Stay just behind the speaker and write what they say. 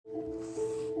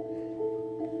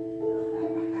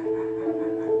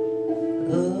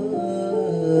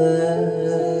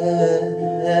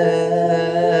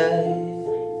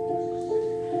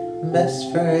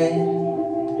best friend.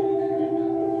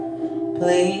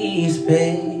 Please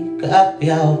pick up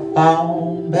your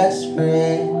phone, best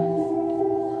friend.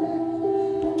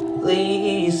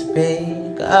 Please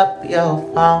pick up your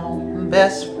phone,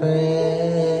 best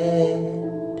friend.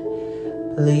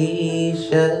 Please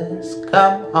just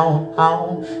come on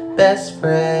home, best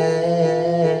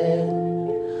friend.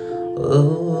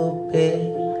 Ooh,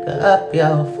 pick up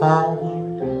your phone.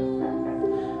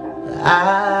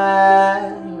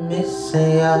 I'm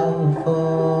missing your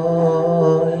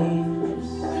voice,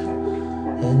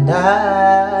 and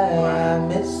I'm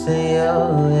missing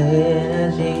your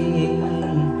energy,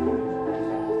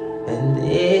 and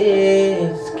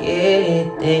it's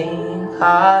getting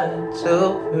hard to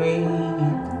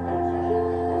breathe,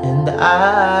 and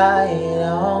I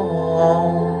don't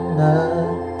want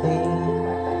nothing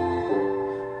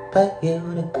but you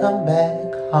to come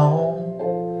back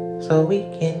home so we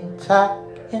can talk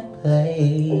and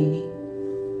play,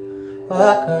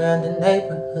 walk around the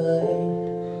neighborhood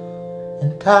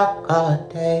and talk all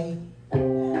day,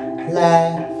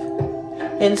 laugh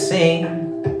and sing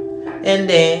and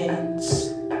dance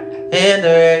in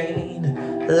the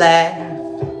rain, laugh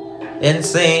and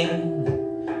sing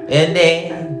and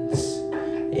dance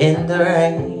in the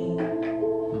rain.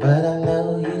 But I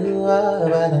know you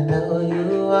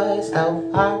are so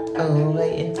far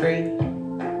away and free.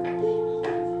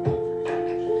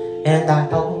 And I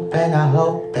hope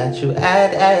that you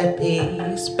at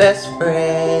peace, best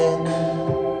friend.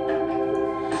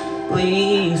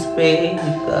 Please pick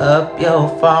up your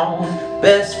phone,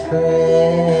 best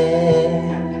friend.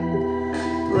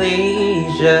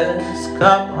 Please just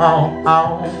come on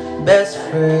home, best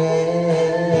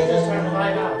friend.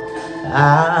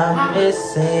 I'm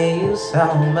missing you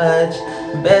so much,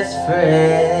 best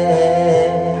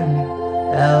friend.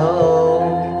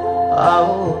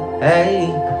 Oh,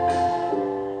 hey.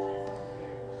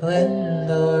 When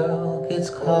the world gets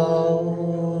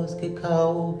cold, get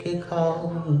cold,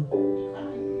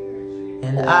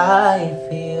 and I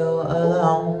feel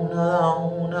alone,